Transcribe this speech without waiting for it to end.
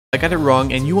I got it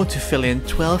wrong and you want to fill in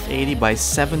 1280 by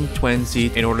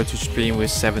 720 in order to stream with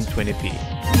 720p.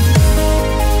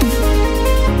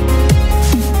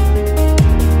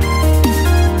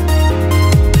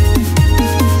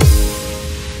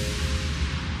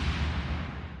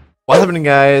 What's happening,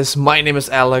 guys? My name is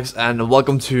Alex and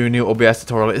welcome to a new OBS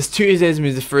tutorial. It's Tuesday, it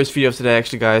means the first video of today.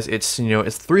 Actually, guys, it's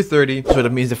 3:30, so that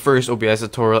means the first OBS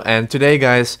tutorial. And today,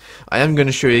 guys, I am going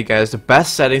to show you guys the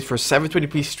best settings for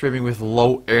 720p streaming with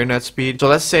low internet speed. So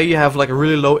let's say you have like a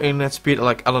really low internet speed,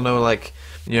 like I don't know, like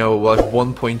like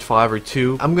 1.5 or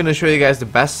 2. I'm gonna show you guys the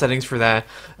best settings for that,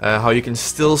 how you can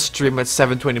still stream at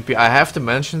 720p. I have to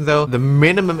mention though, the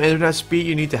minimum internet speed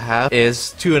you need to have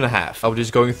is 2.5. I was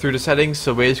just going through the settings,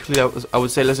 so basically I would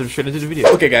say let's jump straight into the video.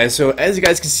 Okay, guys, so as you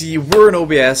guys can see, we're in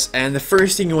OBS, and the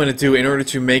first thing you want to do in order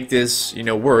to make this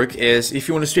work is, if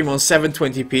you want to stream on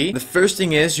 720p, the first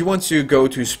thing is you want to go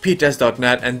to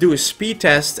speedtest.net and do a speed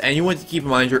test, and you want to keep in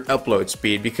mind your upload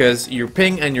speed, because your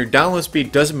ping and your download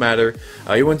speed doesn't matter.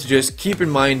 You want to just keep in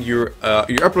mind your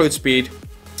upload speed,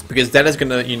 because that is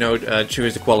gonna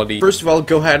choose the quality. First of all,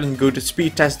 go ahead and go to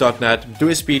speedtest.net, do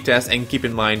a speed test, and keep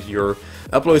in mind your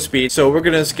upload speed. So we're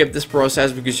gonna skip this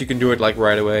process because you can do it like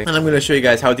right away, and I'm gonna show you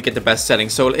guys how to get the best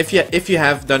settings. So if you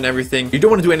have done everything, you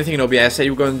don't want to do anything in OBS,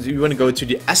 you want to go to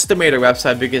the Estimator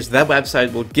website, because that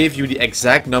website will give you the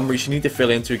exact numbers you need to fill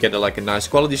in to get a nice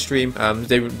quality stream.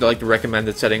 They like the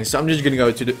recommended settings. So I'm just gonna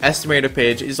go to the Estimator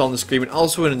page. It's on the screen and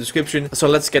also in the description. So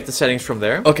let's get the settings from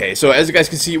there. Okay, so as you guys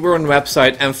can see, we're on the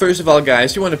website, and first of all,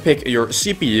 guys, you want to pick your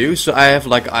CPU. So I have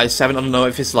like i7. I don't know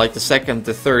if it's like the second,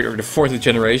 the third, or the fourth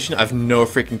generation. I have no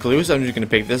freaking clue, so I'm just gonna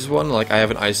pick this one. Like, I have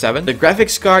an i7. The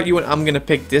graphics card, I'm gonna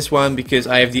pick this one because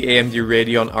I have the AMD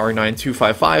Radeon R9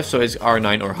 255, so it's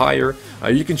R9 or higher.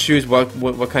 You can choose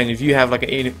what kind of you have, like a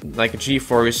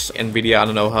GeForce, Nvidia. I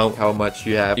don't know how much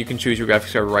you have. You can choose your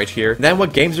graphics card right here. Then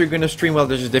what games are you gonna stream? Well,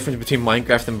 there's a difference between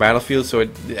Minecraft and Battlefield, so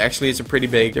actually it's a pretty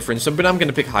big difference. So, but I'm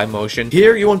gonna pick high motion.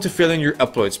 Here you want to fill in your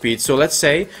upload speed. So let's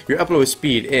say your upload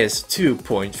speed is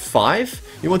 2.5.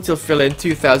 You want to fill in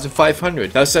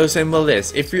 2500. That's so simple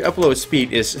this. If your upload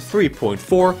speed is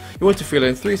 3.4, you want to fill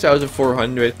in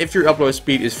 3400. If your upload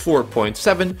speed is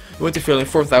 4.7, you want to fill in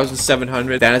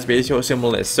 4700. That is basically how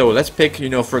simple it is. So let's pick,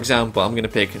 for example, I'm gonna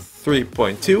pick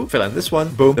 3.2, fill in this one,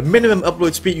 boom. The minimum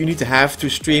upload speed you need to have to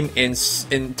stream in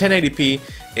 1080p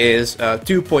is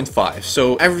 2.5.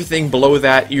 So everything below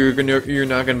that, you're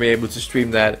not gonna be able to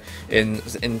stream that in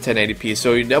 1080p.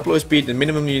 So the upload speed, the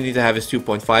minimum you need to have is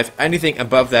 2.5. Anything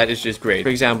above that is just great. For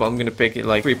example, I'm gonna pick it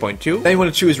like 3.2. Then you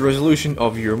want to choose resolution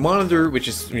of your monitor, which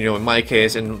is in my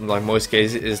case and like most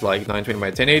cases is like 920 by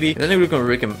 1080. And then we're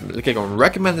gonna click on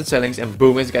recommended settings, and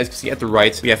boom, as you guys can see at the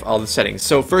right, we have all the settings.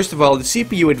 So first of all, the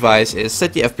CPU advice is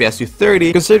set the FPS to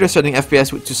 30. Consider setting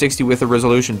FPS to 60 with a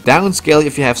resolution downscale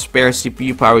if you have spare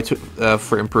CPU power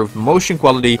for improved motion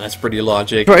quality. That's pretty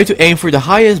logic. Try to aim for the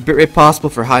highest bitrate possible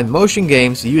for high motion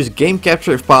games. Use game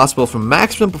capture if possible for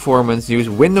maximum performance. Use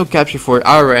window capture for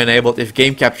hour enabled if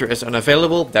game capture is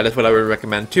unavailable. That is what I would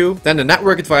recommend too. Then the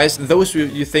network advice, those are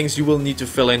the things you will need to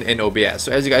fill in OBS.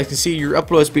 So as you guys can see, your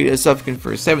upload speed is sufficient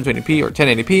for 720p or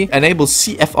 1080p. Enable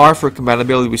CFR for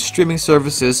compatibility with streaming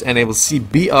services. Enable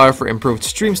CBR for improved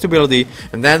stream stability.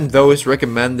 And then those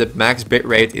recommended max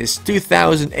bitrate is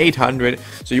 2800.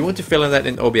 So you want to fill in that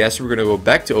in OBS. We're going to go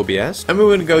back to OBS, and we're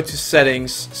going to go to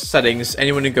settings, and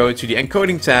you want to go to the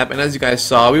encoding tab, and as you guys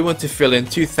saw, we want to fill in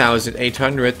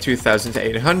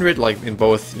 2800, like in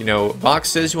both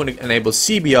boxes. You want to enable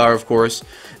CBR, of course,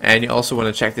 and you also want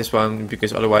to check this one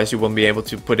because otherwise you won't be able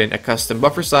to put in a custom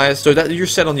buffer size. So that you're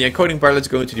set on the encoding part, let's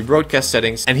go into the broadcast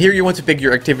settings, and here you want to pick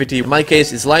your activity. In my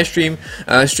case, it's live stream.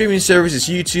 Streaming service is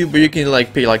YouTube, but you can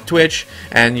pick like Twitch,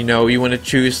 and you want to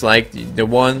choose like the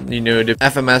one, the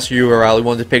FMS URL. You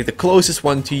want to pick the closest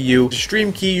one to you. The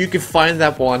stream key, you can find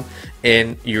that one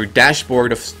in your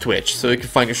dashboard of Twitch, so you can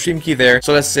find your stream key there.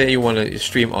 So let's say you want to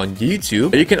stream on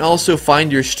YouTube, you can also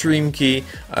find your stream key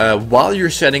while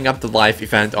you're setting up the live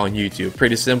event on YouTube.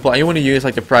 Pretty simple. And you want to use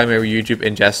like the primary YouTube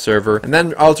ingest server, and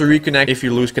then auto reconnect. If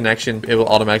you lose connection, it will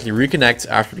automatically reconnect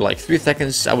after like 3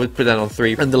 seconds. I would put that on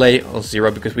 3 and delay on 0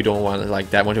 because we don't want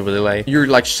like that much of a delay. You're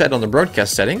like set on the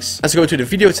broadcast settings. Let's go to the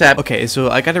video tab. Okay,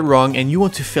 so I got it wrong, and you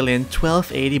want to fill in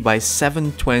 1280 by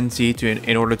 720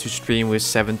 in order to stream with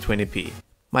 720p.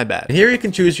 My bad. And here you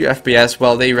can choose your FPS.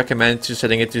 Well, they recommend to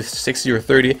setting it to 60 or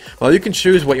 30. Well, you can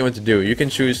choose what you want to do. You can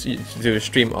choose to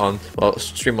stream on 30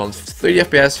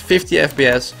 FPS, 50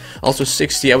 FPS, also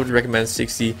 60. I would recommend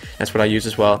 60. That's what I use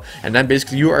as well. And then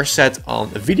basically you are set on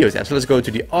the video tab. So let's go to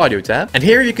the audio tab. And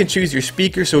here you can choose your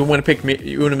speaker. So you want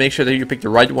to make sure that you pick the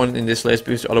right one in this list,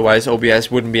 because otherwise OBS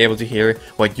wouldn't be able to hear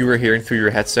what you are hearing through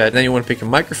your headset. And then you want to pick a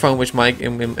microphone, which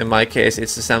in my case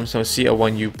it's the Samsung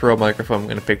CL1U Pro microphone. I'm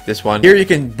going to pick this one. Here you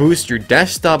can boost your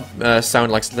desktop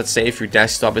sound. Like, let's say if your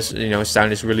desktop is,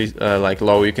 sound is really like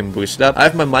low, you can boost it up. I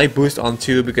have my mic boost on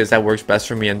 2 because that works best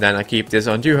for me, and then I keep this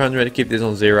on 200, I keep this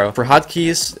on 0. For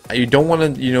hotkeys, you don't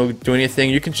want to do anything.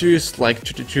 You can choose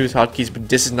to choose hotkeys, but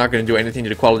this is not going to do anything to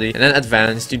the quality. And then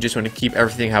advanced, you just want to keep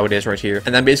everything how it is right here.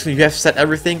 And then basically you have set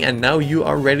everything, and now you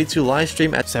are ready to live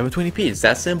stream at 720p. It's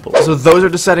that simple. So those are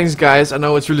the settings, guys. I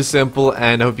know it's really simple,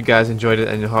 and I hope you guys enjoyed it,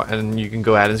 and you can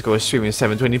go ahead and go streaming at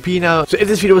 720p now. So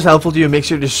if this video was helpful to you, make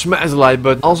sure to smash the like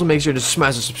button. Also make sure to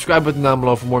smash the subscribe button down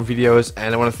below for more videos.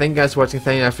 And I want to thank you guys for watching.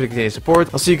 Thank you guys for the continued support.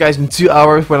 I'll see you guys in 2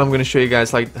 hours when I'm going to show you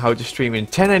guys like how to stream in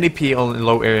 1080p on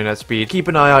low internet speed. Keep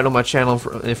an eye out on my channel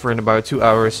for in about 2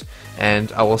 hours,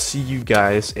 and I will see you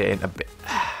guys in a bit.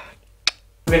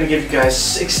 I'm gonna give you guys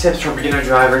 6 tips for beginner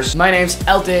drivers. My name's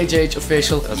LTHH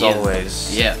Official. As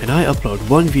always. Yeah. And I upload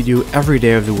 1 video every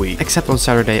day of the week, except on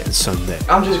Saturday and Sunday.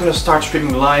 I'm just gonna start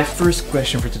streaming live. First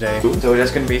question for today. So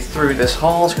that's gonna be through this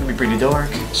hall. It's gonna be pretty dark.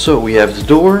 So we have the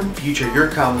door. Feature your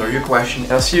comment or your question.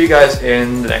 And I'll see you guys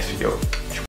in the next video.